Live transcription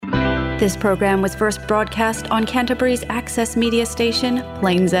This program was first broadcast on Canterbury's access media station,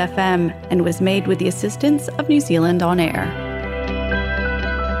 Plains FM, and was made with the assistance of New Zealand On Air.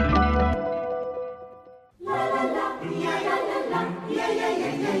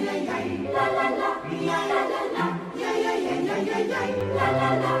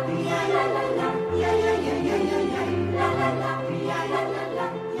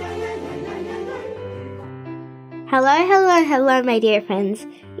 Hello, my dear friends.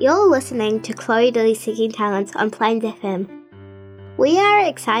 You're listening to Chloe Dilly's Seeking Talents on Plains FM. We are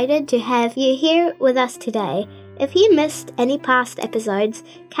excited to have you here with us today. If you missed any past episodes,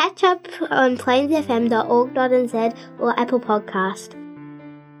 catch up on plainsfm.org.nz or Apple Podcast.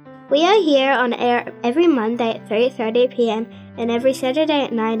 We are here on air every Monday at 3:30pm and every Saturday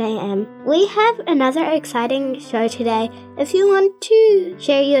at 9am. We have another exciting show today. If you want to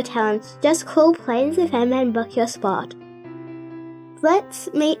share your talents, just call Plains FM and book your spot.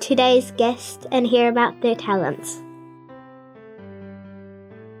 Let's meet today's guest and hear about their talents.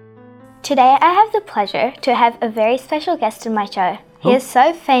 Today I have the pleasure to have a very special guest in my show. He is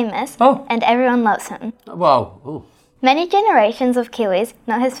so famous and everyone loves him. Wow. Ooh. Many generations of Kiwis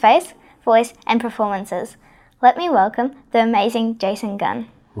know his face, voice and performances. Let me welcome the amazing Jason Gunn.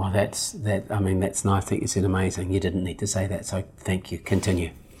 Well, that's nice that you said amazing. You didn't need to say that, so thank you.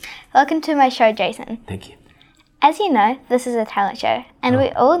 Continue. Welcome to my show, Jason. Thank you. As you know, this is a talent show, and we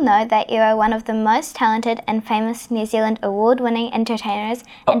all know that you are one of the most talented and famous New Zealand award-winning entertainers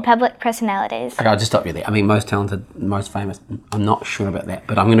and public personalities. Okay, I'll just stop you there. I mean, most talented, most famous, I'm not sure about that,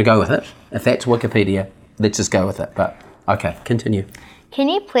 but I'm going to go with it. If that's Wikipedia, let's just go with it. But, okay, continue. Can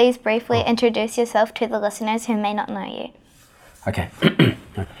you please briefly introduce yourself to the listeners who may not know you? Okay.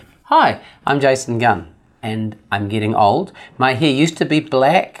 Hi, I'm Jason Gunn, and I'm getting old. My hair used to be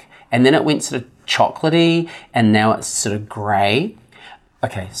black, and then it went sort of chocolatey, and now it's sort of grey.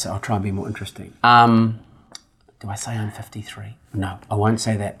 Okay, so I'll try and be more interesting. Do I say I'm 53? No, I won't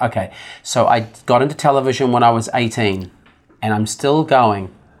say that. Okay, so I got into television when I was 18, and I'm still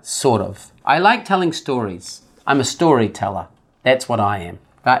going, sort of. I like telling stories. I'm a storyteller. That's what I am.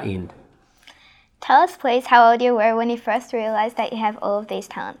 That end. Tell us, please, how old you were when you first realised that you have all of these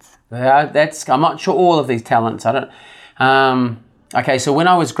talents. I'm not sure all of these talents. I don't... Okay, so when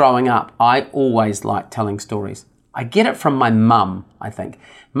I was growing up, I always liked telling stories. I get it from my mum, I think.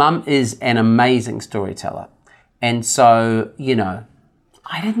 Mum is an amazing storyteller. And so, you know,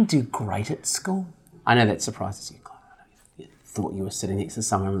 I didn't do great at school. I know that surprises you. You thought you were sitting next to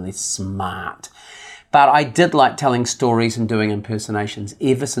someone really smart. But I did like telling stories and doing impersonations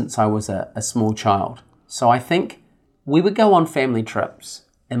ever since I was a small child. So I think we would go on family trips,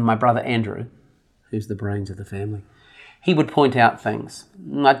 and my brother Andrew, who's the brains of the family, he would point out things.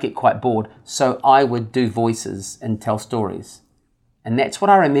 I'd get quite bored, so I would do voices and tell stories. And that's what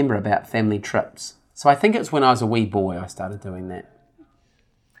I remember about family trips. So I think it's when I was a wee boy I started doing that.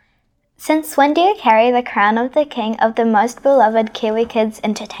 Since when do you carry the crown of the king of the most beloved Kiwi Kids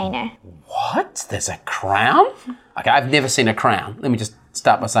entertainer? What? There's a crown? Okay, I've never seen a crown. Let me just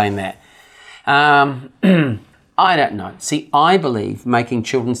start by saying that. I don't know. See, I believe making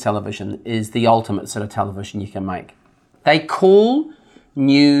children's television is the ultimate sort of television you can make. They call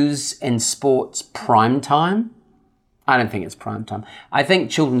news and sports prime time. I don't think it's prime time. I think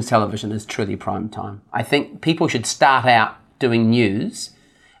children's television is truly prime time. I think people should start out doing news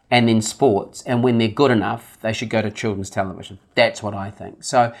and then sports, and when they're good enough, they should go to children's television. That's what I think.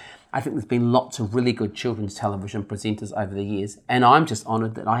 So I think there's been lots of really good children's television presenters over the years, and I'm just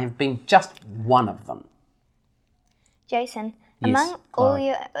honoured that I have been just one of them. Jason, Yes, among all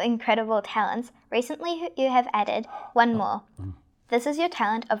your incredible talents, recently you have added one more. This is your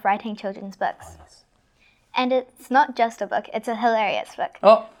talent of writing children's books. Oh, yes. And it's not just a book, it's a hilarious book.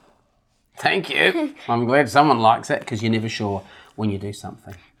 Oh, thank you. I'm glad someone likes it, because you're never sure when you do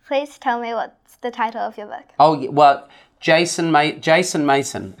something. Please tell me what's the title of your book. Oh, well, Jason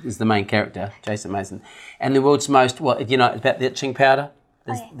Mason is the main character, Jason Mason. And the world's most, you know about the itching powder?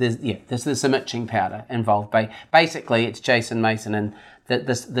 There's some itching powder involved. Basically, it's Jason Mason and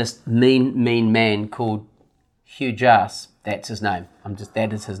this mean man called Hugh Jass. That's his name.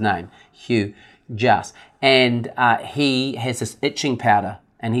 That is his name, Hugh Jass. And he has this itching powder,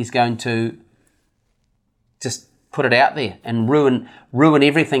 and he's going to just put it out there and ruin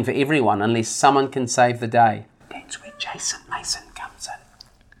everything for everyone unless someone can save the day. That's where Jason Mason comes in.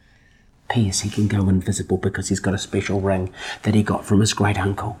 P.S. He can go invisible because he's got a special ring that he got from his great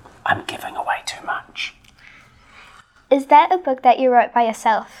uncle. I'm giving away too much. Is that a book that you wrote by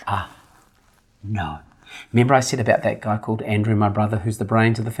yourself? No. Remember I said about that guy called Andrew, my brother, who's the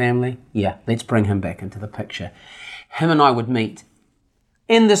brains of the family? Yeah, let's bring him back into the picture. Him and I would meet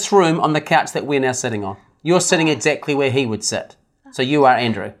in this room on the couch that we're now sitting on. You're sitting exactly where he would sit. So you are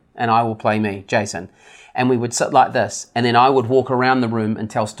Andrew, and I will play me, Jason. And we would sit like this, and then I would walk around the room and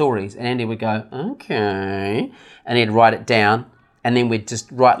tell stories, and Andy would go, okay, and he'd write it down, and then we'd just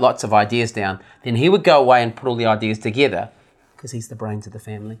write lots of ideas down. Then he would go away and put all the ideas together, because he's the brains of the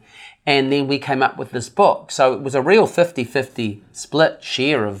family. And then we came up with this book. So it was a real 50-50 split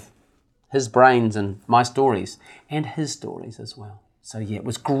share of his brains and my stories, and his stories as well. So yeah, it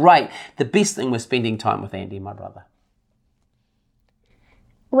was great. The best thing was spending time with Andy, my brother.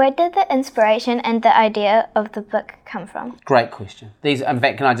 Where did the inspiration and the idea of the book come from? Great question. In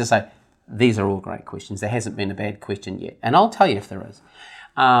fact, can I just say, these are all great questions. There hasn't been a bad question yet. And I'll tell you if there is.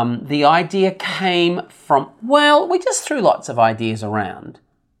 The idea came from, we just threw lots of ideas around.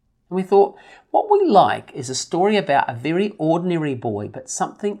 And we thought, what we like is a story about a very ordinary boy, but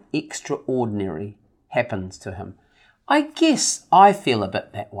something extraordinary happens to him. I guess I feel a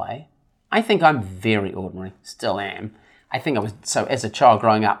bit that way. I think I'm very ordinary, still am. I think I was, so as a child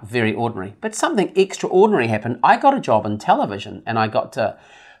growing up, very ordinary. But something extraordinary happened. I got a job in television, and I got to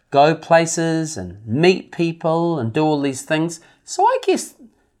go places and meet people and do all these things. So I guess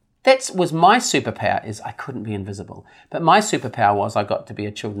that was my superpower, is I couldn't be invisible. But my superpower was I got to be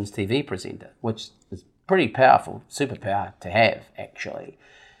a children's TV presenter, which is pretty powerful superpower to have, actually.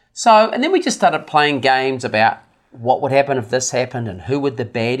 So, and then we just started playing games about what would happen if this happened, and who would the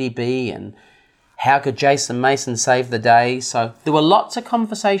baddie be, and how could Jason Mason save the day. So there were lots of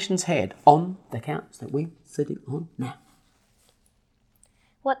conversations had on the couch that we're sitting on now.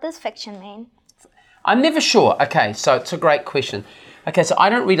 What does fiction mean? I'm never sure. Okay, so it's a great question. Okay, so I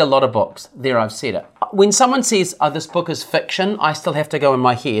don't read a lot of books. There, I've said it. When someone says, this book is fiction, I still have to go in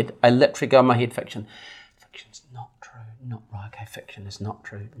my head. I literally go in my head, fiction. Fiction's not true. Not right. Okay, fiction is not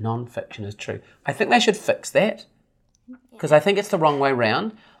true. Non-fiction is true. I think they should fix that, because I think it's the wrong way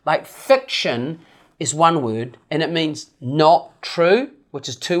round. Like, fiction is one word, and it means not true, which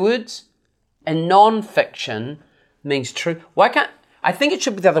is two words, and non-fiction means true. I think it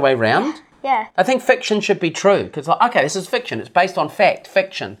should be the other way round. Yeah. I think fiction should be true, because, okay, this is fiction. It's based on fact,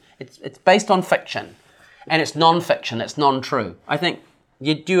 fiction. It's based on fiction. And it's non-fiction. It's non-true. I think,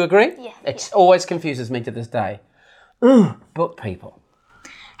 do you agree? Yeah. It always confuses me to this day. Book people.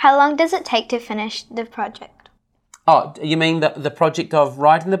 How long does it take to finish the project? Oh, you mean the project of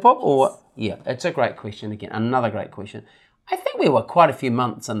writing the book? Or yeah, it's a great question again. Another great question. I think we were quite a few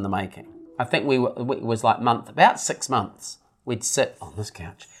months in the making. I think it was like about 6 months. We'd sit on this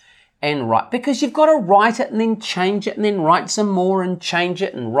couch and write, because you've got to write it and then change it and then write some more and change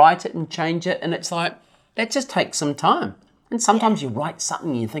it and write it and change it. And it's like, that just takes some time. And sometimes you write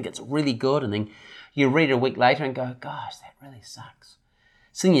something and you think it's really good, and then you read it a week later and go, gosh, that really sucks.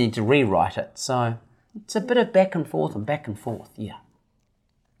 So then you need to rewrite it. So it's a bit of back and forth, yeah.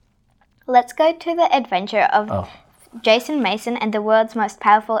 Let's go to the adventure of Jason Mason and the world's most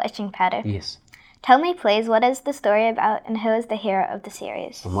powerful itching powder. Yes. Tell me, please, what is the story about, and who is the hero of the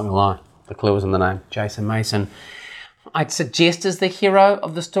series? I'm not gonna lie, the clue was in the name, Jason Mason. I'd suggest is the hero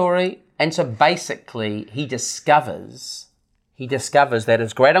of the story, and so basically he discovers that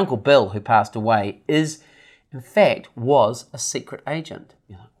his great uncle Bill, who passed away, was a secret agent.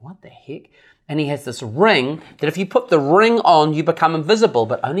 You're like, what the heck? And he has this ring that if you put the ring on, you become invisible,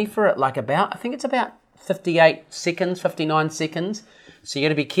 but only for I think it's about 59 seconds. So you got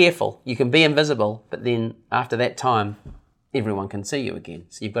to be careful. You can be invisible, but then after that time, everyone can see you again.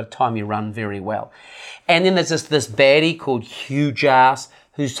 So you've got to time your run very well. And then there's this baddie called Huge Ass,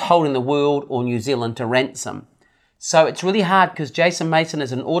 who's holding the world or New Zealand to ransom. So it's really hard, because Jason Mason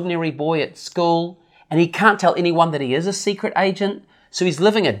is an ordinary boy at school, and he can't tell anyone that he is a secret agent. So he's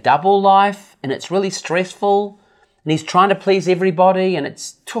living a double life, and it's really stressful, and he's trying to please everybody, and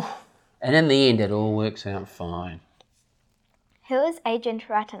and in the end, it all works out fine. Who is Agent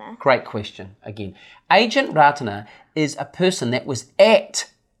Ratana? Great question, again. Agent Ratana is a person that was at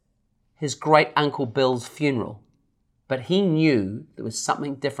his great uncle Bill's funeral, but he knew there was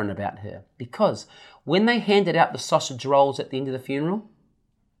something different about her, because when they handed out the sausage rolls at the end of the funeral,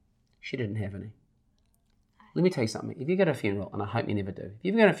 she didn't have any. Let me tell you something. If you go to a funeral, and I hope you never do, if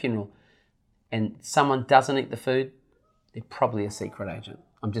you go to a funeral and someone doesn't eat the food, they're probably a secret agent.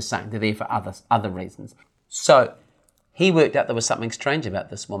 I'm just saying, they're there for other reasons. So he worked out there was something strange about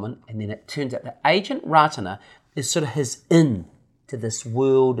this woman, and then it turns out that Agent Ratana is sort of his in to this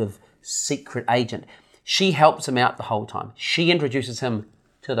world of secret agent. She helps him out the whole time. She introduces him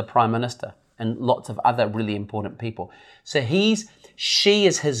to the Prime Minister and lots of other really important people. So she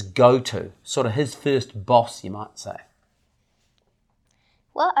is his go-to, sort of his first boss, you might say.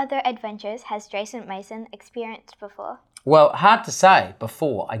 What other adventures has Jason Mason experienced before? Well, hard to say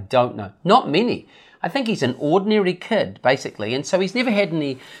before. I don't know. Not many. I think he's an ordinary kid, basically. And so he's never had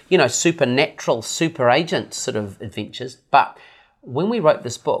any, supernatural, super agent sort of adventures. But when we wrote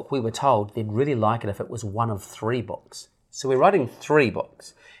this book, we were told they'd really like it if it was one of 3 books. So we're writing 3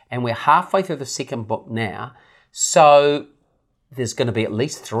 books. And we're halfway through the second book now. So there's going to be at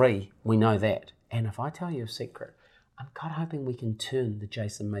least 3. We know that. And if I tell you a secret, I'm kind of hoping we can turn the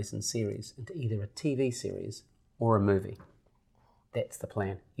Jason Mason series into either a TV series or a movie. That's the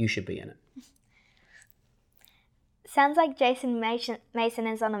plan. You should be in it. Sounds like Jason Mason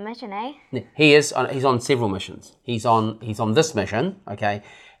is on a mission, eh? He is. He's on several missions. He's on this mission, okay,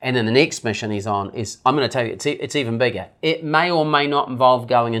 and then the next mission he's on is, I'm going to tell you, it's even bigger. It may or may not involve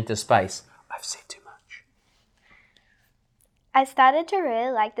going into space. I've said too much. I started to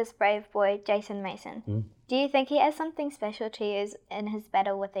really like this brave boy, Jason Mason. Do you think he has something special to use in his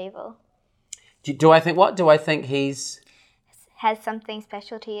battle with evil? Do I think what? Do I think he's... has something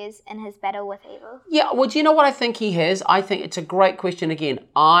special to use in his battle with evil? Yeah, well, do you know what I think he has? I think it's a great question again.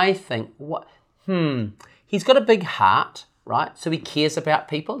 I think, he's got a big heart, right? So he cares about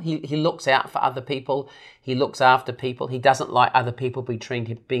people. He looks out for other people. He looks after people. He doesn't like other people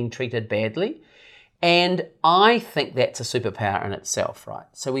being treated badly. And I think that's a superpower in itself, right?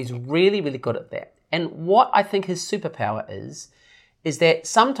 So he's really, really good at that. And what I think his superpower is that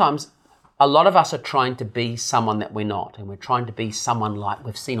sometimes a lot of us are trying to be someone that we're not, and we're trying to be someone like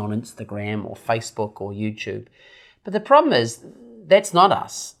we've seen on Instagram or Facebook or YouTube. But the problem is that's not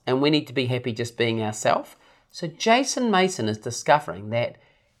us, and we need to be happy just being ourselves. So Jason Mason is discovering that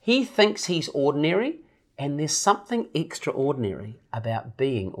he thinks he's ordinary, and there's something extraordinary about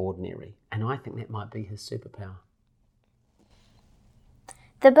being ordinary, and I think that might be his superpower.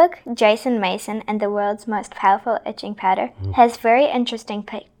 The book Jason Mason and the World's Most Powerful Itching Powder has very interesting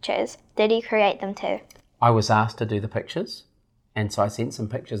pictures. Did you create them too? I was asked to do the pictures, and so I sent some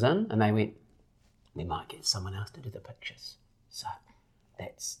pictures in, and they went, we might get someone else to do the pictures. So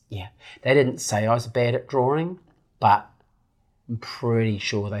that's, yeah. They didn't say I was bad at drawing, but I'm pretty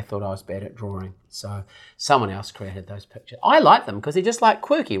sure they thought I was bad at drawing. So someone else created those pictures. I like them because they're just like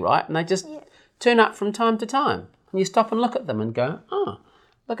quirky, right? And they just turn up from time to time. And you stop and look at them and go, oh,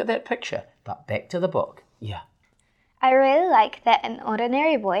 look at that picture. But back to the book. Yeah. I really like that an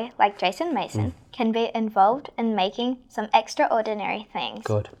ordinary boy like Jason Mason can be involved in making some extraordinary things.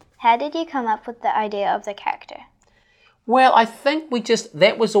 Good. How did you come up with the idea of the character? Well, I think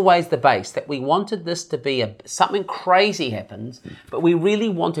that was always the base, that we wanted this to be something crazy happens, but we really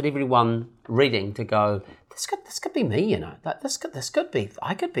wanted everyone reading to go, this could be me, this could be,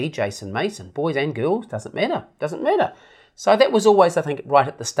 I could be Jason Mason, boys and girls, doesn't matter. So that was always, I think, right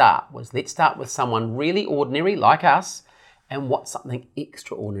at the start, was let's start with someone really ordinary like us and what something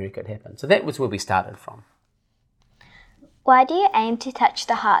extraordinary could happen. So that was where we started from. Why do you aim to touch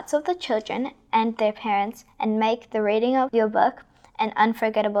the hearts of the children and their parents and make the reading of your book an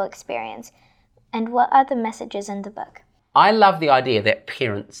unforgettable experience? And what are the messages in the book? I love the idea that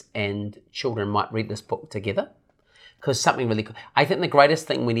parents and children might read this book together. Because something really cool. I think the greatest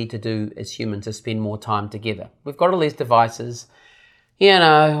thing we need to do as humans is spend more time together. We've got all these devices,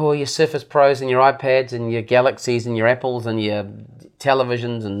 all your Surface Pros and your iPads and your Galaxies and your Apples and your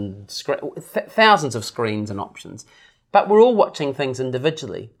televisions and thousands of screens and options. But we're all watching things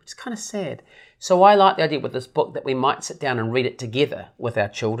individually, which is kind of sad. So I like the idea with this book that we might sit down and read it together with our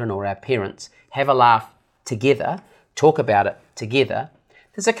children or our parents, have a laugh together, talk about it together.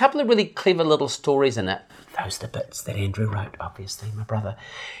 There's a couple of really clever little stories in it. Those are the bits that Andrew wrote, obviously, my brother.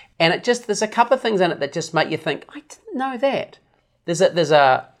 And there's a couple of things in it that just make you think, I didn't know that. There's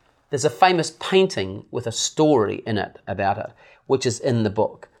a famous painting with a story in it about it, which is in the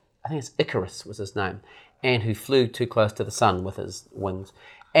book. I think it's Icarus was his name, and who flew too close to the sun with his wings.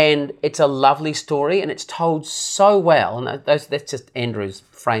 And it's a lovely story, and it's told so well. And that's just Andrew's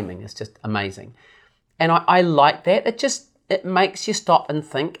framing. It's just amazing. And I like that. It makes you stop and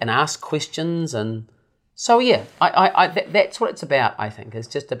think and ask questions. And so, yeah, that's what it's about, I think. It's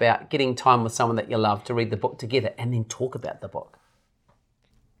just about getting time with someone that you love to read the book together and then talk about the book.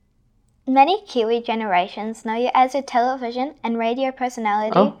 Many Kiwi generations know you as a television and radio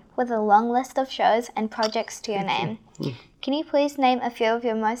personality with a long list of shows and projects to your name. Can you please name a few of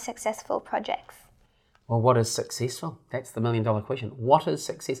your most successful projects? Well, what is successful? That's the million-dollar question. What is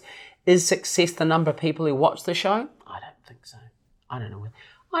success? Is success the number of people who watch the show? I don't think so. I don't know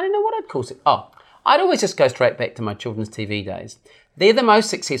what I'd call it. I'd always just go straight back to my children's TV days. They're the most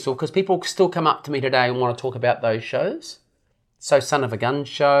successful because people still come up to me today and want to talk about those shows. So Son of a Gun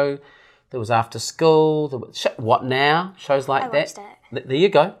show, there was After School, there was What Now, shows like that. I watched it. There you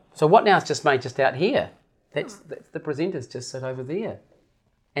go. So What Now is just made just out here. That's the presenters just sit over there.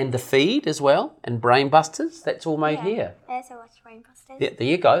 And the feed as well, and Brainbusters, that's all made here. I also watched Brainbusters. Yeah, there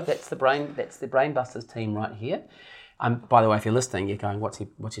you go. That's the Brainbusters team right here. By the way, if you're listening, you're going, what's he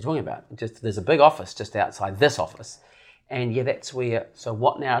talking about? There's a big office just outside this office. And yeah, that's where, so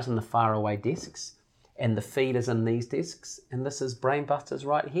What Now is in the faraway desks, and the feed is in these desks, and this is Brainbusters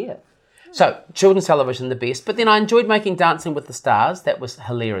right here. So, children's television, the best. But then I enjoyed making Dancing with the Stars. That was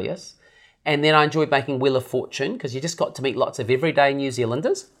hilarious. And then I enjoyed making Wheel of Fortune, because you just got to meet lots of everyday New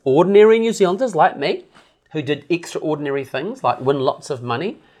Zealanders, ordinary New Zealanders like me, who did extraordinary things, like win lots of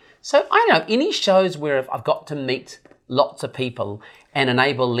money. So, I don't know, any shows where I've got to meet lots of people and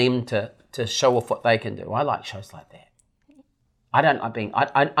enable them to show off what they can do. I like shows like that.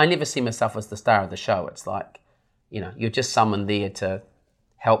 I never see myself as the star of the show. It's like, you're just someone there to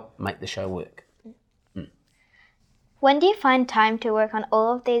help make the show work. When do you find time to work on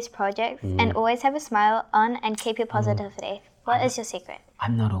all of these projects and always have a smile on and keep your positivity? What is your secret?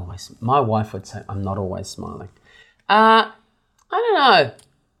 My wife would say I'm not always smiling. I don't know.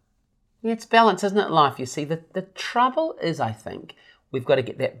 It's balance, isn't it, life? You see, the trouble is, I think, we've got to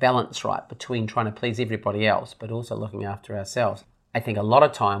get that balance right between trying to please everybody else, but also looking after ourselves. I think a lot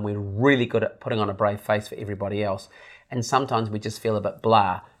of time we're really good at putting on a brave face for everybody else, and sometimes we just feel a bit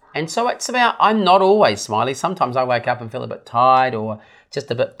blah. And so it's about, I'm not always smiley. Sometimes I wake up and feel a bit tired or just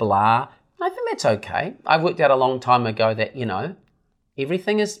a bit blah. I think that's okay. I worked out a long time ago that,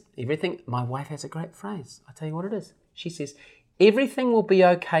 everything. My wife has a great phrase. I'll tell you what it is. She says, everything will be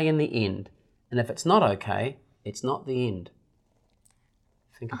okay in the end. And if it's not okay, it's not the end.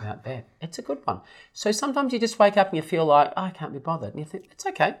 Think about that. It's a good one. So sometimes you just wake up and you feel like, I can't be bothered. And you think, it's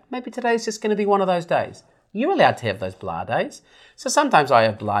okay. Maybe today's just going to be one of those days. You're allowed to have those blah days. So sometimes I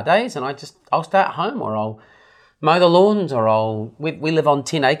have blah days and I'll stay at home, or I'll mow the lawns, or we live on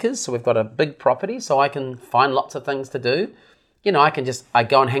 10 acres, so we've got a big property, so I can find lots of things to do. I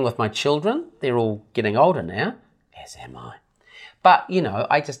go and hang with my children. They're all getting older now, as am I. But,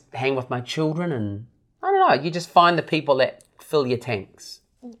 I just hang with my children, and I don't know, you just find the people that fill your tanks.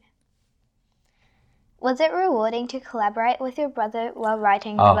 Was it rewarding to collaborate with your brother while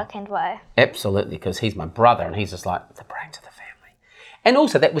writing the book, and why? Absolutely, because he's my brother and he's just like the brains of the family. And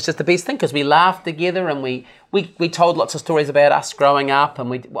also that was just the best thing, because we laughed together and we told lots of stories about us growing up, and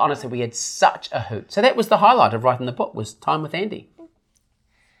we had such a hoot. So that was the highlight of writing the book, was time with Andy.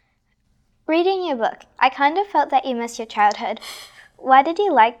 Reading your book, I kind of felt that you missed your childhood. Why did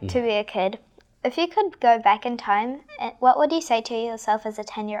you like to be a kid? If you could go back in time, what would you say to yourself as a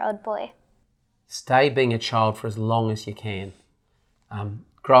 10-year-old boy? Stay being a child for as long as you can.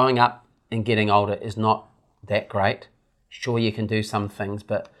 Growing up and getting older is not that great. Sure, you can do some things,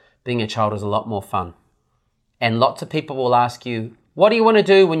 but being a child is a lot more fun. And lots of people will ask you, what do you want to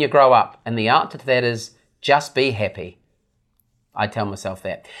do when you grow up? And the answer to that is, just be happy. I tell myself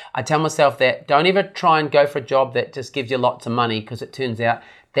that. Don't ever try and go for a job that just gives you lots of money, because it turns out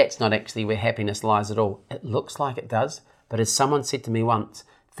that's not actually where happiness lies at all. It looks like it does, but as someone said to me once,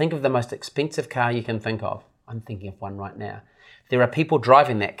 think of the most expensive car you can think of. I'm thinking of one right now. There are people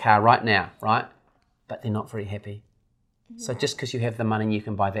driving that car right now, right? But they're not very happy. So just because you have the money and you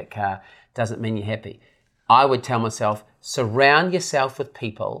can buy that car doesn't mean you're happy. I would tell myself, surround yourself with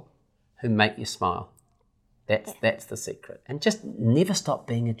people who make you smile. That's the secret. And just never stop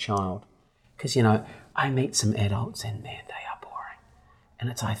being a child. Because, I meet some adults and, man, they are boring.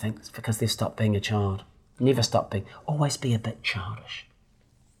 And I think it's because they've stopped being a child. Never stop being. Always be a bit childish.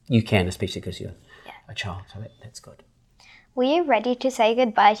 You can, especially because you're a child, so that's good. Were you ready to say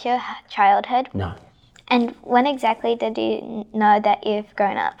goodbye to your childhood? No. And when exactly did you know that you've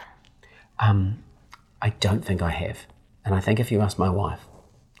grown up? I don't think I have. And I think if you ask my wife,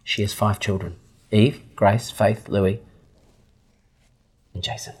 she has 5 children. Eve, Grace, Faith, Louie, and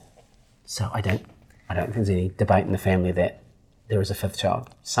Jason. So I don't think there's any debate in the family that there is a 5th child.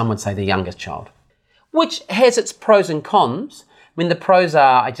 Some would say the youngest child, which has its pros and cons. I mean, the pros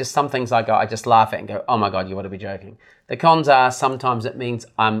are, some things I just laugh at and go, oh my God, you ought to be joking. The cons are, sometimes it means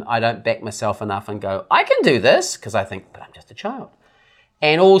I don't back myself enough and go, I can do this, because I think, but I'm just a child.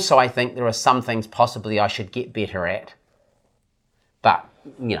 And also I think there are some things possibly I should get better at. But,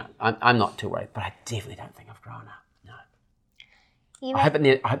 I'm not too worried. But I definitely don't think I've grown up, no. I hope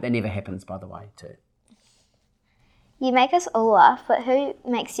that never happens, by the way, too. You make us all laugh, but who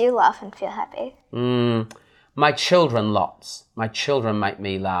makes you laugh and feel happy? My children lots. My children make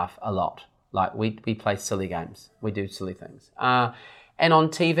me laugh a lot. Like we play silly games. We do silly things. And on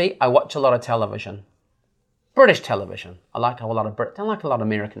TV, I watch a lot of television. British television. I like a lot of I don't like a lot of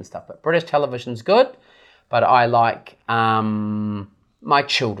American stuff, but British television's good. But I like my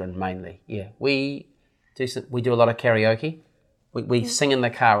children mainly. Yeah, we we do a lot of karaoke. We sing in the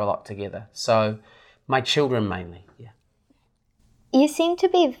car a lot together. So my children mainly, yeah. You seem to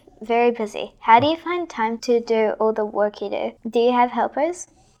be very busy. How do you find time to do all the work you do? Do you have helpers?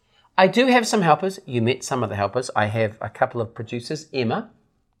 I do have some helpers. You met some of the helpers. I have a couple of producers, Emma,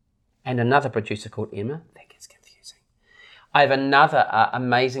 and another producer called Emma. That gets confusing. I have another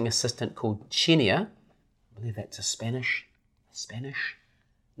amazing assistant called Chenia. I believe that's a Spanish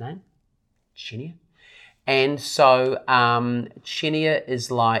name. Chenia. And so Chenia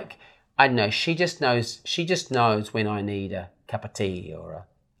is like, I don't know, she just knows when I need a cup of tea or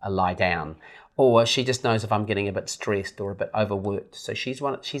a lie down, or she just knows if I'm getting a bit stressed or a bit overworked. So she's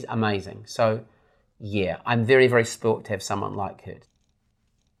amazing. So yeah, I'm very, very spoilt to have someone like her.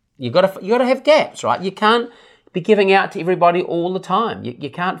 You gotta have gaps, right? You can't be giving out to everybody all the time. You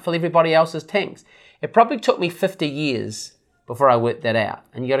can't fill everybody else's tanks. It probably took me 50 years before I worked that out.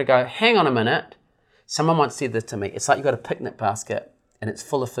 And you got to go, hang on a minute. Someone once said this to me. It's like you got a picnic basket and it's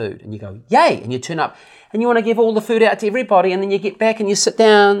full of food. And you go, yay! And you turn up and you want to give all the food out to everybody. And then you get back and you sit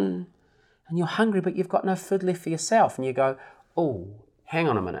down and you're hungry, but you've got no food left for yourself. And you go, oh, hang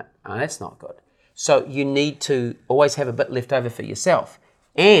on a minute. Oh, that's not good. So you need to always have a bit left over for yourself.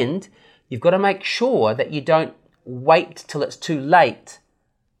 And you've got to make sure that you don't wait till it's too late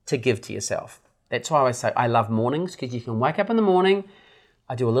to give to yourself. That's why I always say I love mornings, because you can wake up in the morning,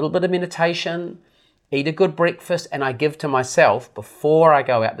 I do a little bit of meditation, eat a good breakfast, and I give to myself before I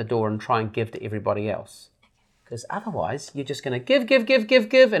go out the door and try and give to everybody else. Because otherwise, you're just going to give,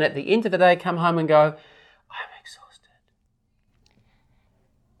 and at the end of the day, come home and go, I'm exhausted.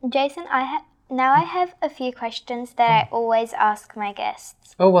 Jason, I have a few questions that I always ask my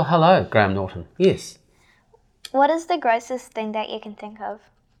guests. Oh, well, hello, Graham Norton. Yes. What is the grossest thing that you can think of?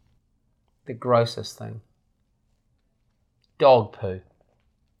 The grossest thing. Dog poo.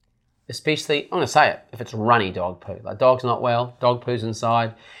 Especially, I'm going to say it, if it's runny dog poo. Like dog's not well, dog poo's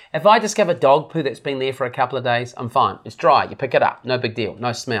inside. If I discover dog poo that's been there for a couple of days, I'm fine. It's dry, you pick it up, no big deal,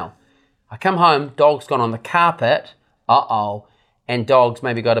 no smell. I come home, dog's gone on the carpet, and dog's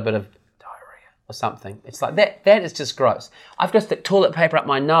maybe got a bit of diarrhea or something. It's like, that is just gross. I've got to stick toilet paper up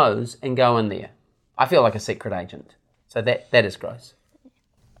my nose and go in there. I feel like a secret agent. So that is gross.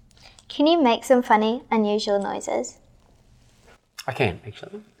 Can you make some funny, unusual noises? I can,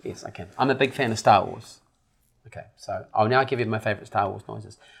 actually. Yes, I can. I'm a big fan of Star Wars. Okay, so I'll now give you my favourite Star Wars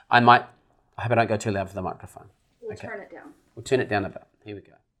noises. I hope I don't go too loud for the microphone. We'll turn it down. We'll turn it down a bit. Here we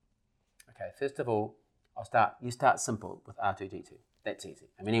go. Okay, first of all, you start simple with R2-D2. That's easy.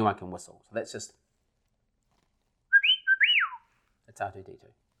 I mean, anyone can whistle. So that's just... That's R2-D2.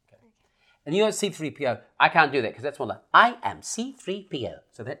 And you know C-3PO, I can't do that because that's one like, I am C-3PO.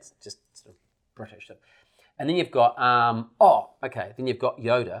 So that's just sort of British. And then you've got, then you've got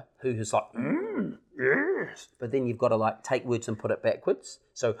Yoda, who's like, yes. But then you've got to like take words and put it backwards.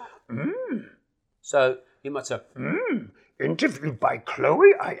 So, So you might say, interviewed by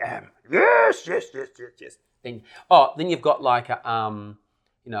Chloe, I am. Yes. Then you've got like a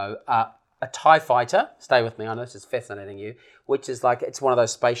TIE fighter, stay with me, I know this is fascinating you, which is like, it's one of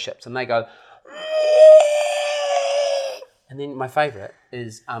those spaceships, and they go, and then my favourite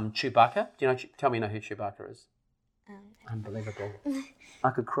is Chewbacca. Tell me you know who Chewbacca is? Unbelievable.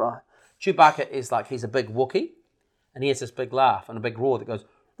 I could cry. Chewbacca is like, he's a big Wookiee, and he has this big laugh and a big roar that goes,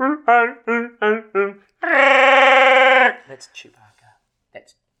 that's Chewbacca.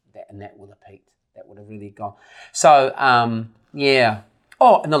 And that would have peaked. That would have really gone. So, yeah.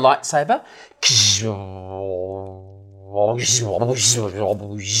 Oh, and the lightsaber.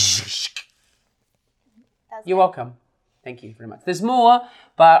 You're welcome. Thank you very much. There's more,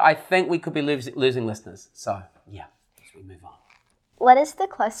 but I think we could be losing listeners. So, yeah, as we move on. What is the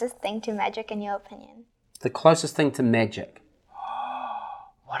closest thing to magic in your opinion? The closest thing to magic?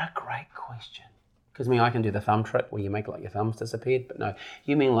 What a great question. Because I can do the thumb trick where you make like your thumbs disappeared, but no,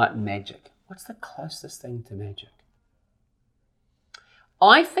 you mean like magic. What's the closest thing to magic?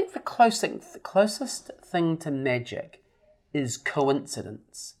 I think the closest thing to magic is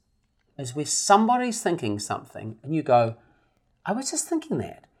coincidence. Is where somebody's thinking something and you go, I was just thinking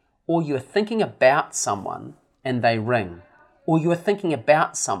that. Or you're thinking about someone and they ring. Or you're thinking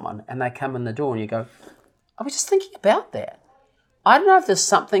about someone and they come in the door and you go, I was just thinking about that. I don't know if there's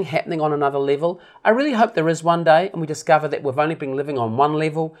something happening on another level. I really hope there is one day and we discover that we've only been living on one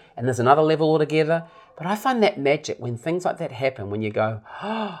level and there's another level altogether. But I find that magic when things like that happen, when you go,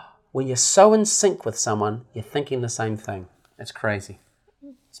 when you're so in sync with someone, you're thinking the same thing. It's crazy.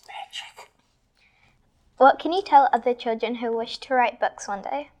 It's magic. What can you tell other children who wish to write books one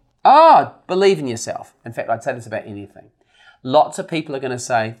day? Believe in yourself. In fact, I'd say this about anything. Lots of people are going to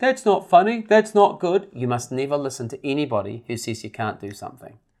say, that's not funny, that's not good. You must never listen to anybody who says you can't do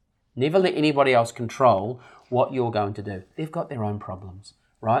something. Never let anybody else control what you're going to do. They've got their own problems,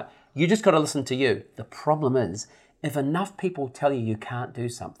 right? You just got to listen to you. The problem is, if enough people tell you can't do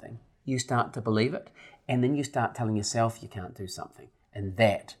something, you start to believe it, and then you start telling yourself you can't do something. And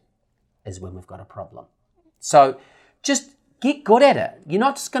that is when we've got a problem. So just get good at it. You're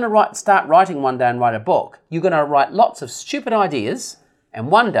not just going to start writing one day and write a book. You're going to write lots of stupid ideas,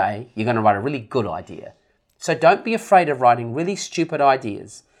 and one day you're going to write a really good idea. So don't be afraid of writing really stupid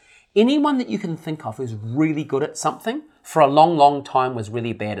ideas. Anyone that you can think of who's really good at something for a long, long time was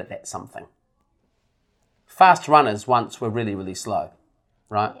really bad at that something. Fast runners once were really, really slow,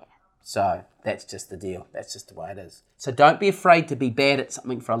 right? Yeah. So that's just the deal. That's just the way it is. So don't be afraid to be bad at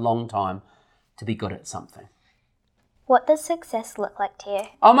something for a long time to be good at something. What does success look like to you?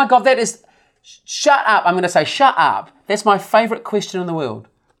 Oh my God, that is... Shut up. I'm going to say shut up. That's my favourite question in the world.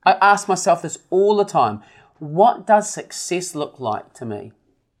 I ask myself this all the time. What does success look like to me?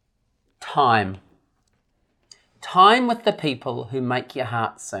 Time. Time with the people who make your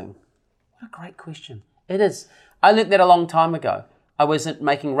heart sing. What a great question. It is. I learned that a long time ago. I wasn't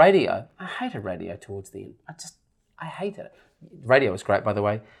making radio. I hated radio towards the end. I hated it. Radio was great, by the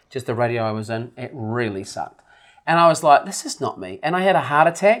way. Just the radio I was in, it really sucked. And I was like, this is not me. And I had a heart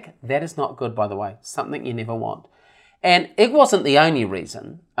attack. That is not good, by the way. Something you never want. And it wasn't the only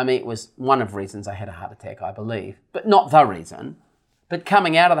reason. I mean, it was one of the reasons I had a heart attack, I believe. But not the reason. But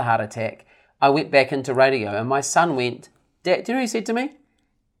coming out of the heart attack, I went back into radio. And my son went, Dad, do you know what he said to me?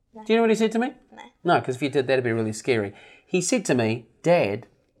 No. Do you know what he said to me? No, because if you did, that'd be really scary. He said to me, Dad,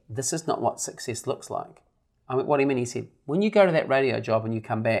 this is not what success looks like. I went, what do you mean? He said, when you go to that radio job and you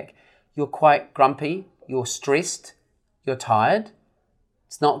come back, you're quite grumpy, you're stressed, you're tired.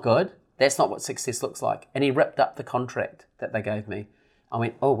 It's not good. That's not what success looks like. And he ripped up the contract that they gave me. I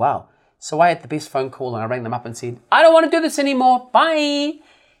went, oh, wow. So I had the best phone call and I rang them up and said, I don't want to do this anymore. Bye.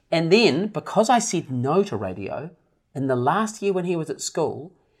 And then because I said no to radio, in the last year when he was at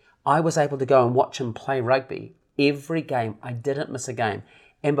school, I was able to go and watch him play rugby every game. I didn't miss a game.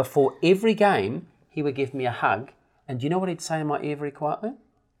 And before every game, he would give me a hug. And do you know what he'd say in my ear very quietly?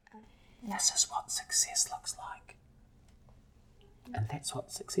 This is what success looks like. And that's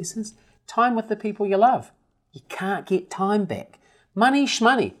what success is. Time with the people you love. You can't get time back. Money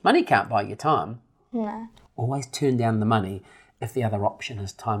shmoney. Money can't buy you time. No. Always turn down the money if the other option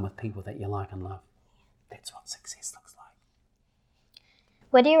is time with people that you like and love. That's what success looks like.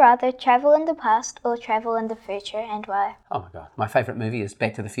 Would you rather travel in the past or travel in the future, and why? Oh my God. My favourite movie is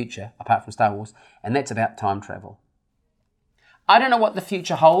Back to the Future, apart from Star Wars, and that's about time travel. I don't know what the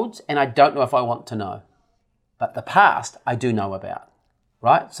future holds, and I don't know if I want to know. But the past, I do know about,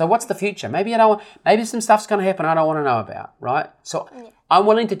 right? So what's the future? Maybe some stuff's going to happen I don't want to know about, right? So yeah. I'm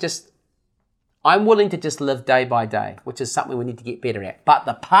willing to just live day by day, which is something we need to get better at. But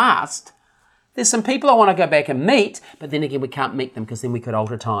the past, there's some people I want to go back and meet, but then again, we can't meet them because then we could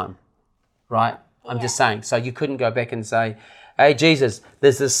alter time, right? I'm just saying. So you couldn't go back and say, hey, Jesus,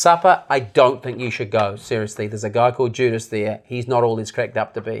 there's this supper. I don't think you should go. Seriously, there's a guy called Judas there. He's not all he's cracked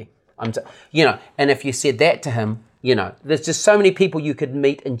up to be. And if you said that to him, there's just so many people you could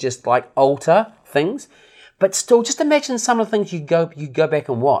meet and just like alter things. But still, just imagine some of the things you go back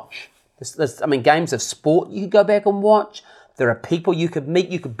and watch. Games of sport you could go back and watch. There are people you could meet.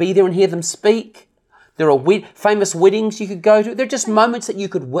 You could be there and hear them speak. There are famous weddings you could go to. They're just moments that you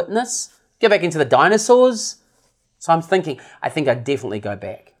could witness. Go back into the dinosaurs. So I think I'd definitely go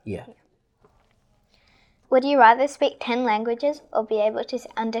back. Yeah. Would you rather speak 10 languages or be able to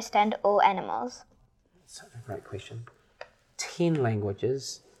understand all animals? That's a great question. 10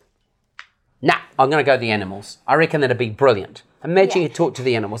 languages. Nah, I'm going to go the animals. I reckon that'd be brilliant. Imagine you talk to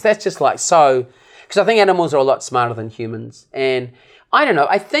the animals. That's just like so... Because I think animals are a lot smarter than humans. And I don't know,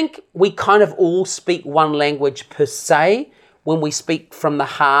 I think we kind of all speak one language per se. When we speak from the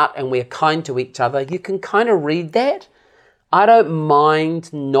heart and we're kind to each other, you can kind of read that. I don't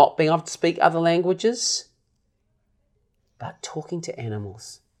mind not being able to speak other languages. But talking to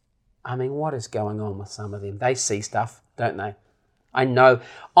animals, what is going on with some of them? They see stuff, don't they? I know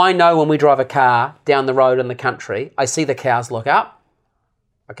when we drive a car down the road in the country, I see the cows look up,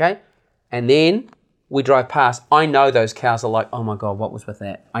 okay? And then we drive past. I know those cows are like, oh my God, what was with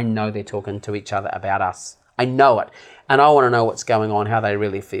that? I know they're talking to each other about us. I know it. And I want to know what's going on, how they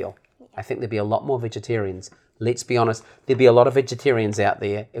really feel. I think there'd be a lot more vegetarians. Let's be honest, there'd be a lot of vegetarians out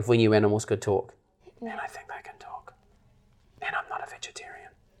there if we knew animals could talk. And I think they can talk. And I'm not a vegetarian.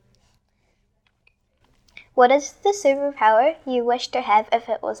 What is the superpower you wish to have if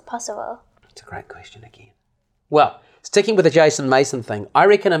it was possible? It's a great question again. Well, it's Sticking with the Jason Mason thing, I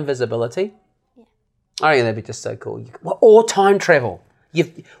reckon invisibility. Yeah. I reckon that'd be just so cool. Or time travel.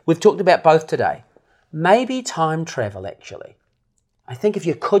 We've talked about both today. Maybe time travel, actually. I think if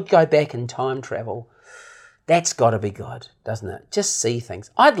you could go back in time travel, that's got to be good, doesn't it? Just see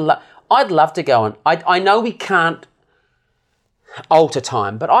things. I'd love to go and... I know we can't alter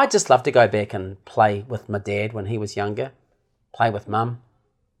time, but I'd just love to go back and play with my dad when he was younger, play with mum,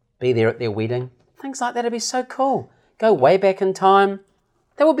 be there at their wedding. Things like that would be so cool. Go way back in time.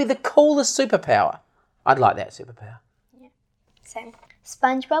 That would be the coolest superpower. I'd like that superpower. Yeah, same.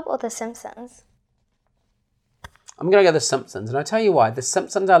 SpongeBob or The Simpsons? I'm going to go The Simpsons, and I'll tell you why. The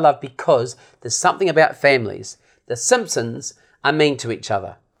Simpsons I love because there's something about families. The Simpsons are mean to each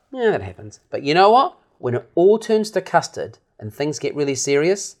other. Yeah, that happens. But you know what? When it all turns to custard and things get really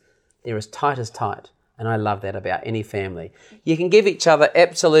serious, they're as tight as tight. And I love that about any family. You can give each other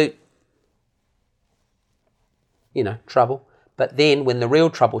absolute, trouble. But then when the real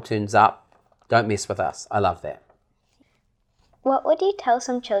trouble turns up, don't mess with us. I love that. What would you tell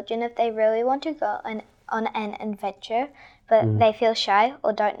some children if they really want to go on an adventure, but they feel shy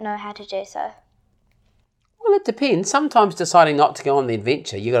or don't know how to do so? Well, it depends. Sometimes deciding not to go on the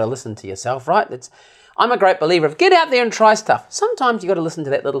adventure, you got to listen to yourself, right? I'm a great believer of get out there and try stuff. Sometimes you got to listen to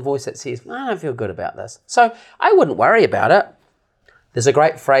that little voice that says, I don't feel good about this. So I wouldn't worry about it. There's a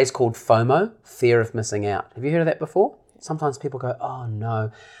great phrase called FOMO, fear of missing out. Have you heard of that before? Sometimes people go, oh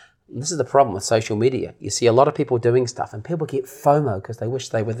no. And this is the problem with social media. You see a lot of people doing stuff and people get FOMO because they wish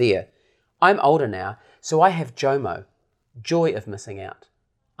they were there. I'm older now, so I have JOMO, joy of missing out.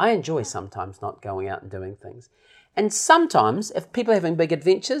 I enjoy sometimes not going out and doing things. And sometimes, if people are having big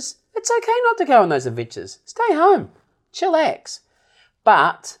adventures, it's okay not to go on those adventures. Stay home, chillax.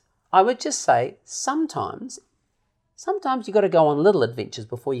 But I would just say sometimes you've got to go on little adventures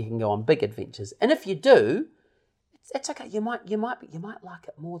before you can go on big adventures. And if you do, it's okay. You might like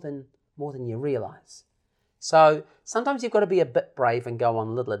it more than you realise. So sometimes you've got to be a bit brave and go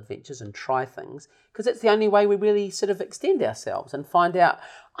on little adventures and try things because it's the only way we really sort of extend ourselves and find out,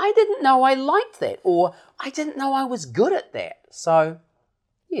 I didn't know I liked that or I didn't know I was good at that. So,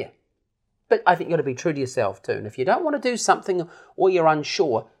 yeah. But I think you've got to be true to yourself too. And if you don't want to do something or you're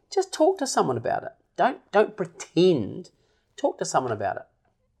unsure, just talk to someone about it. Don't pretend. Talk to someone about it.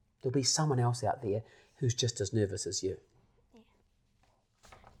 There'll be someone else out there who's just as nervous as you.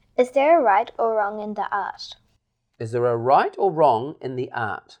 Is there a right or wrong in the art? Is there a right or wrong in the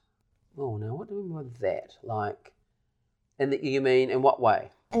art? Oh, now what do we mean by that? Like, you mean in what way?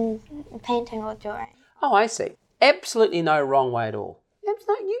 In painting or drawing. Oh, I see. Absolutely no wrong way at all.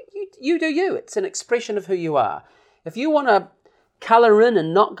 You do you. It's an expression of who you are. If you want to colour in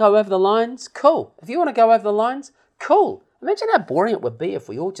and not go over the lines, cool. If you want to go over the lines, cool. Imagine how boring it would be if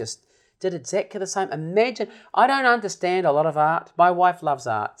we all just did exactly the same. Imagine, I don't understand a lot of art. My wife loves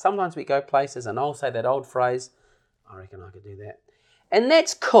art. Sometimes we go places and I'll say that old phrase, I reckon I could do that. And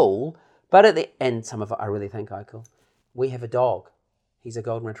that's cool, but at the end, some of it I really think I cool. We have a dog. He's a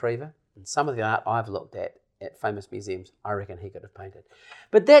golden retriever. And some of the art I've looked at famous museums, I reckon he could have painted.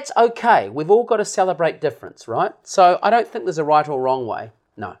 But that's okay. We've all got to celebrate difference, right? So I don't think there's a right or wrong way.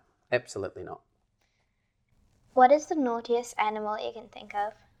 No, absolutely not. What is the naughtiest animal you can think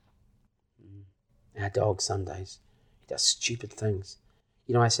of? Our dog Sundays. He does stupid things.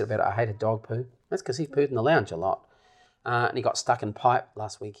 You know I said about it, I hate a dog poo. That's because he pooed in the lounge a lot. And he got stuck in pipe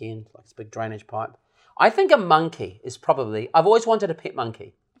last weekend, like this big drainage pipe. I think a monkey is probably... I've always wanted a pet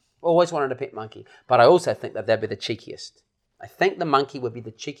monkey. But I also think that they'd be the cheekiest. I think the monkey would be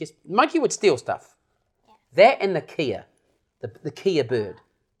the cheekiest. The monkey would steal stuff. Yeah. That and the Kia. The Kia bird.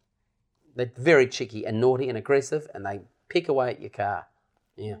 They're very cheeky and naughty and aggressive and they pick away at your car.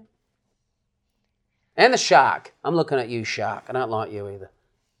 Yeah. And the shark. I'm looking at you, shark. I don't like you either.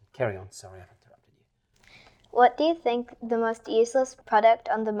 Carry on. Sorry, I've interrupted you. What do you think the most useless product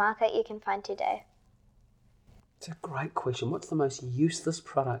on the market you can find today? It's a great question. What's the most useless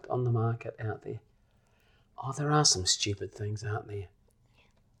product on the market out there? Oh, there are some stupid things, aren't there?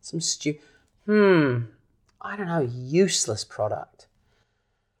 Some I don't know, useless product.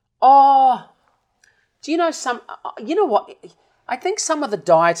 Oh, do you know you know what? I think some of the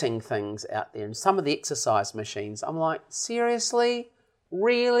dieting things out there and some of the exercise machines, I'm like, seriously?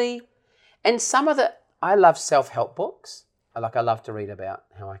 Really? And some of I love self-help books. I love to read about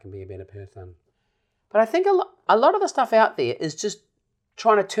how I can be a better person. But I think a lot of the stuff out there is just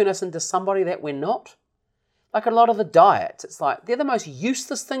trying to turn us into somebody that we're not. Like a lot of the diets, it's like they're the most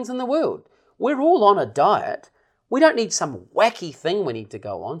useless things in the world. We're all on a diet. We don't need some wacky thing we need to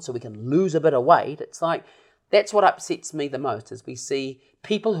go on so we can lose a bit of weight. It's like that's what upsets me the most is we see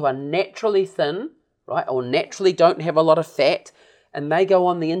people who are naturally thin, right? Or naturally don't have a lot of fat, and they go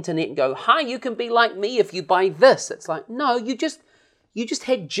on the internet and go, hi, you can be like me if you buy this. It's like, no, you just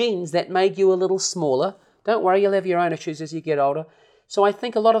had genes that made you a little smaller. Don't worry, you'll have your own issues as you get older. So I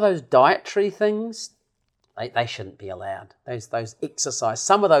think a lot of those dietary things, they shouldn't be allowed. Those exercise,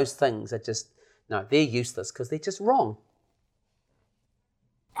 some of those things are just, no, they're useless because they're just wrong.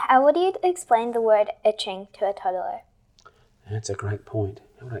 How would you explain the word itching to a toddler? That's a great point.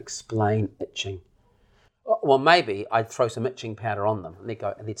 How would I explain itching? Well, maybe I'd throw some itching powder on them and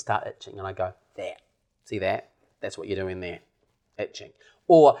they'd start itching, and I go, there, see that? That's what you're doing there, itching.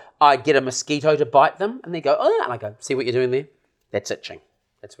 Or I'd get a mosquito to bite them and they go, oh, and I go, see what you're doing there? That's itching.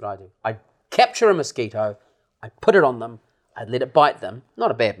 That's what I do. I'd capture a mosquito, I'd put it on them, I'd let it bite them,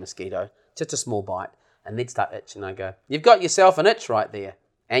 not a bad mosquito, just a small bite, and they'd start itching. I go, you've got yourself an itch right there,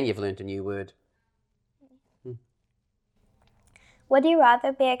 and you've learnt a new word. Would you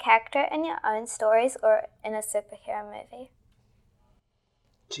rather be a character in your own stories or in a superhero movie?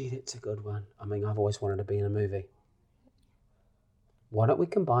 Gee, that's a good one. I mean, I've always wanted to be in a movie. Why don't we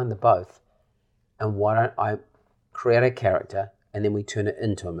combine the both? And why don't I create a character and then we turn it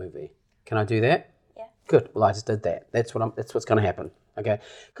into a movie? Can I do that? Yeah. Good. Well, I just did that. That's what's going to happen. Okay.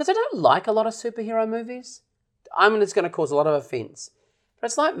 Because I don't like a lot of superhero movies. I mean, it's going to cause a lot of offence. But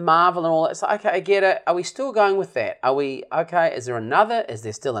it's like Marvel and all that. It's like, okay, I get it. Are we still going with that? Are we, okay, is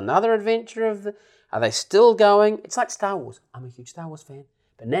there still another adventure are they still going? It's like Star Wars. I'm a huge Star Wars fan.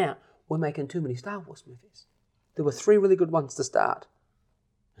 But now we're making too many Star Wars movies. There were 3 really good ones to start.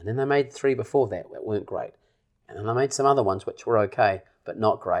 And then they made 3 before that weren't great. And then they made some other ones which were okay, but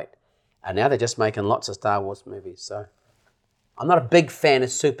not great. And now they're just making lots of Star Wars movies. So I'm not a big fan of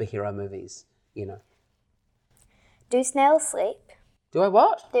superhero movies, you know. Do snails sleep? Do I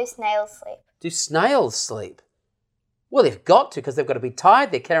what? Do snails sleep? Do snails sleep? Well, they've got to, because they've got to be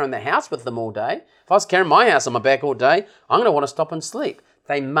tired. They're carrying their house with them all day. If I was carrying my house on my back all day, I'm going to want to stop and sleep.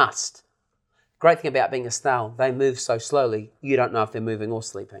 They must. Great thing about being a snail, they move so slowly, you don't know if they're moving or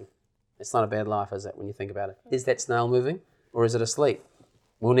sleeping. It's not a bad life, is it, when you think about it? Is that snail moving or is it asleep?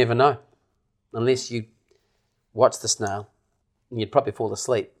 We'll never know. Unless you watch the snail, and you'd probably fall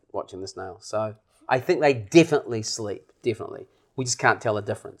asleep watching the snail. So I think they definitely sleep, definitely. We just can't tell the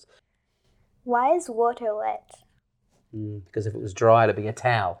difference. Why is water wet? Because if it was dry, it'd be a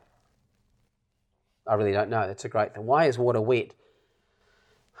towel. I really don't know. That's a great thing. Why is water wet?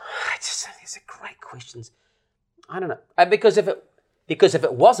 These are great questions. I don't know. Because if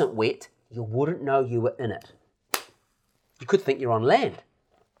it wasn't wet, you wouldn't know you were in it. You could think you're on land.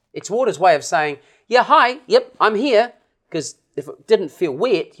 It's water's way of saying, yeah, hi, yep, I'm here. Because if it didn't feel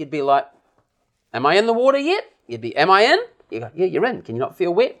wet, you'd be like, am I in the water yet? You'd be, am I in? You go, yeah, you're in. Can you not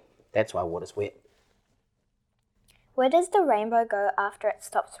feel wet? That's why water's wet. Where does the rainbow go after it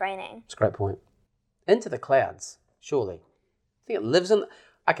stops raining? That's a great point. Into the clouds, surely. I think it lives in...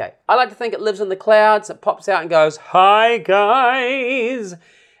 Okay, I like to think it lives in the clouds. It pops out and goes, hi, guys.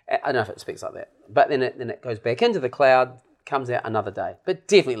 I don't know if it speaks like that. But then it goes back into the cloud, comes out another day. But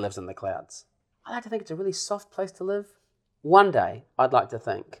definitely lives in the clouds. I like to think it's a really soft place to live. One day, I'd like to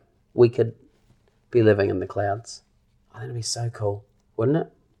think we could be living in the clouds. I think it'd be so cool, wouldn't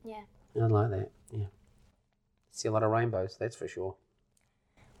it? Yeah. I'd like that, yeah. See a lot of rainbows, that's for sure.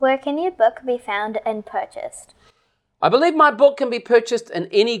 Where can your book be found and purchased? I believe my book can be purchased in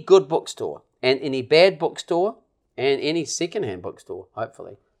any good bookstore and any bad bookstore and any secondhand bookstore,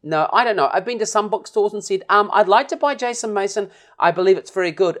 hopefully. No, I don't know. I've been to some bookstores and said, I'd like to buy Jason Mason. I believe it's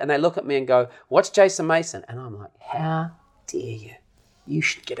very good. And they look at me and go, what's Jason Mason? And I'm like, how dare you? You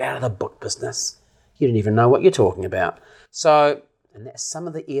should get out of the book business. You don't even know what you're talking about. So, and that's some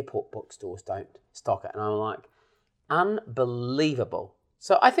of the airport bookstores don't stock it. And I'm like, unbelievable.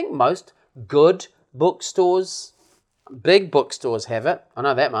 So I think most good bookstores, big bookstores have it. I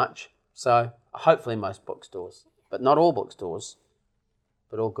know that much. So hopefully most bookstores, but not all bookstores,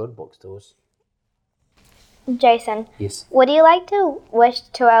 but all good bookstores. Jason. Yes. Would you like to wish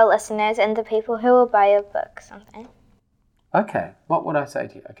to our listeners and the people who will buy your book something? Okay. What would I say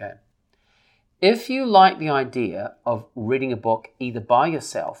to you? Okay. If you like the idea of reading a book either by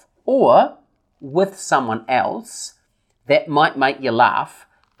yourself or with someone else that might make you laugh,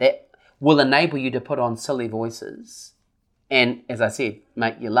 that will enable you to put on silly voices and, as I said,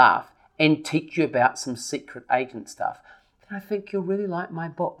 make you laugh and teach you about some secret agent stuff, then I think you'll really like my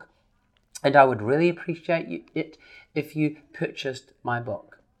book. And I would really appreciate it if you purchased my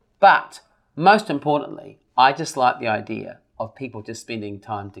book. But most importantly, I just like the idea of people just spending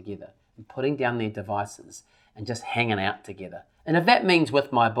time together and putting down their devices and just hanging out together. And if that means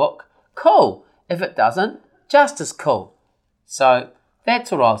with my book, cool. If it doesn't, just as cool. So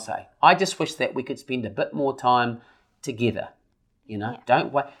That's what I'll say. I just wish that we could spend a bit more time together. You know,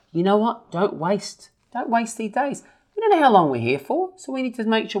 don't wait. You know what? Don't waste these days. We don't know how long we're here for, so we need to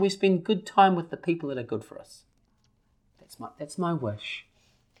make sure we spend good time with the people that are good for us. That's my wish.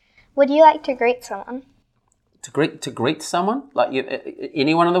 Would you like to greet someone? To greet someone? Like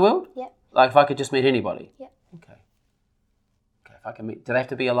anyone in the world? Yep. Like if I could just meet anybody? Yep. Okay, if I can meet... Do they have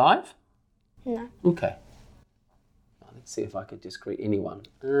to be alive? No. Okay. Well, let's see if I could just greet anyone.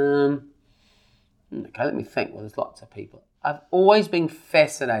 Okay, let me think. Well, there's lots of people. I've always been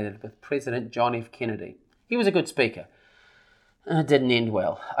fascinated with President John F. Kennedy. He was a good speaker. It didn't end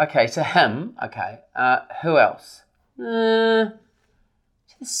well. Okay, so him. Okay. Who else? There's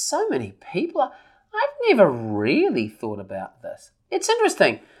so many people. I've never really thought about this. It's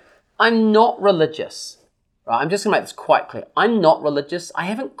interesting. I'm not religious. Right? I'm just going to make this quite clear. I'm not religious. I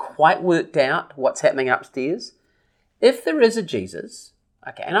haven't quite worked out what's happening upstairs. If there is a Jesus,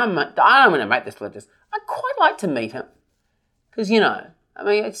 okay, and I'm going to make this religious, I'd quite like to meet him. Because,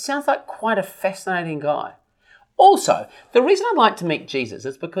 it sounds like quite a fascinating guy. Also, the reason I'd like to meet Jesus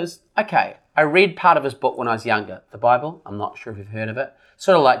is because, okay, I read part of his book when I was younger, the Bible. I'm not sure if you've heard of it.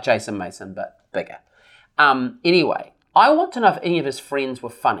 Sort of like Jason Mason, but bigger. Anyway, I want to know if any of his friends were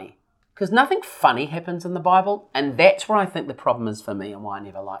funny. Because nothing funny happens in the Bible, and that's where I think the problem is for me and why I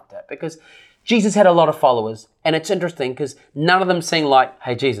never liked it. Because Jesus had a lot of followers, and it's interesting because none of them seem like,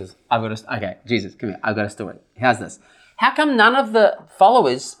 hey, Jesus, Jesus, come here, I've got a story. How's this? How come none of the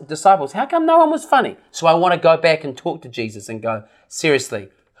followers, disciples, how come no one was funny? So I want to go back and talk to Jesus and go, seriously,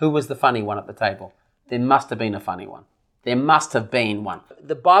 who was the funny one at the table? There must have been a funny one. There must have been one.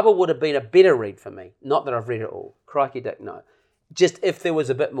 The Bible would have been a better read for me. Not that I've read it all. Crikey dick, no. Just if there was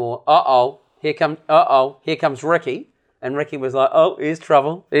a bit more, here comes Ricky. And Ricky was like, here's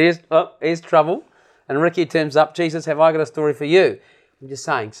trouble. Here's trouble. And Ricky turns up, Jesus, have I got a story for you? I'm just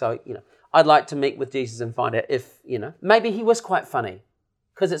saying, so, I'd like to meet with Jesus and find out if, maybe he was quite funny.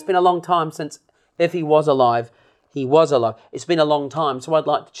 Because it's been a long time since, if he was alive, he was alive. It's been a long time, so I'd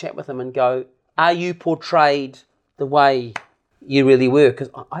like to chat with him and go, are you portrayed the way you really were? Because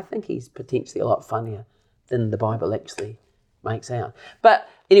I think he's potentially a lot funnier than the Bible actually makes out. But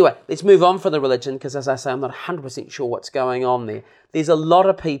anyway, let's move on from the religion, because as I say, I'm not 100% sure what's going on there. There's a lot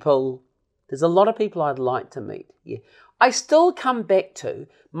of people I'd like to meet. Yeah. I still come back to,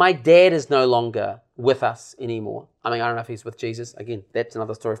 my dad is no longer with us anymore. I don't know if he's with Jesus. Again, that's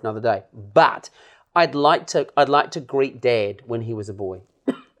another story for another day. But I'd like to greet Dad when he was a boy.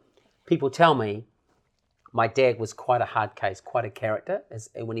 People tell me my dad was quite a hard case, quite a character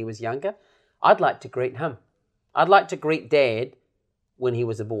when he was younger. I'd like to greet him. I'd like to greet Dad when he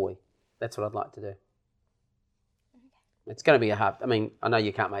was a boy. That's what I'd like to do. It's going to be I know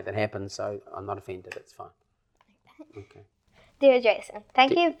you can't make that happen, so I'm not offended. It's fine. Okay. Dear Jason,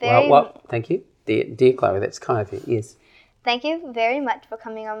 thank you very much. Thank you. Dear Chloe, that's kind of it, yes. Thank you very much for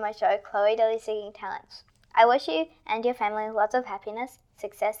coming on my show, Chloe Daily Seeking Talents. I wish you and your family lots of happiness,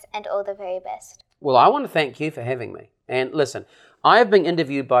 success, and all the very best. Well, I want to thank you for having me. And listen, I have been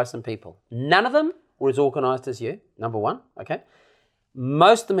interviewed by some people. None of them were as organised as you, number one, okay?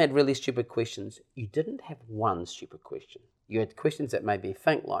 Most of them had really stupid questions. You didn't have one stupid question. You had questions that made me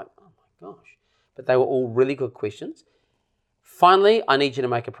think like, oh my gosh. But they were all really good questions. Finally, I need you to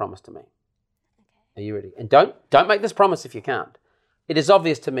make a promise to me. Okay. Are you ready? And don't make this promise if you can't. It is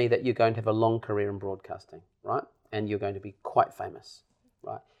obvious to me that you're going to have a long career in broadcasting, right? And you're going to be quite famous,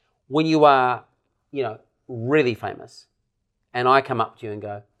 right? When you are, really famous, and I come up to you and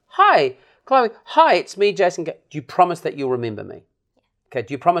go, hi, Chloe, hi, it's me, Jason. Do you promise that you'll remember me? Okay,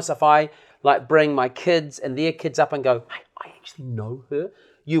 do you promise if I bring my kids and their kids up and go, hey, I actually know her?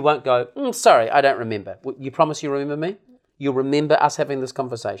 You won't go, sorry, I don't remember. You promise you remember me? You'll remember us having this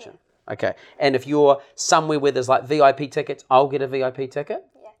conversation. Okay. And if you're somewhere where there's VIP tickets, I'll get a VIP ticket.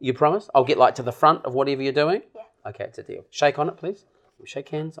 Yeah. You promise? I'll get to the front of whatever you're doing? Yeah. Okay, it's a deal. Shake on it, please. We shake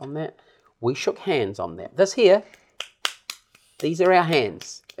hands on that. We shook hands on that. This here, these are our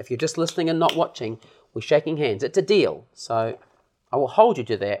hands. If you're just listening and not watching, we're shaking hands. It's a deal. So I will hold you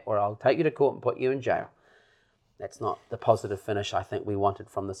to that, or I'll take you to court and put you in jail. That's not the positive finish I think we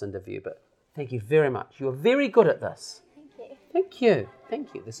wanted from this interview, but thank you very much. You are very good at this. Thank you. Thank you.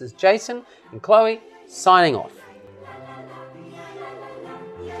 Thank you. This is Jason and Chloe signing off.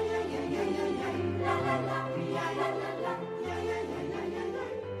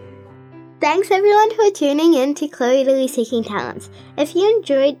 Thanks everyone for tuning in to Chloe Daily Seeking Talents. If you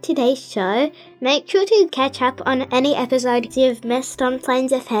enjoyed today's show, make sure to catch up on any episodes you've missed on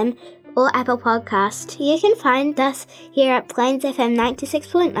Plains FM or Apple Podcast. You can find us here at Plains FM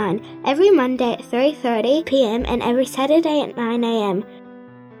 96.9 every Monday at 3:30 p.m. and every Saturday at 9 a.m.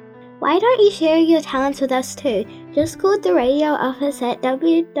 Why don't you share your talents with us too? Just call the radio office at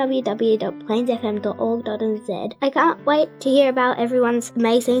www.plainsfm.org.nz. I can't wait to hear about everyone's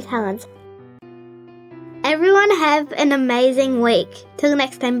amazing talents. Everyone have an amazing week. Till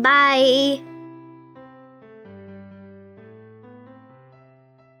next time, bye!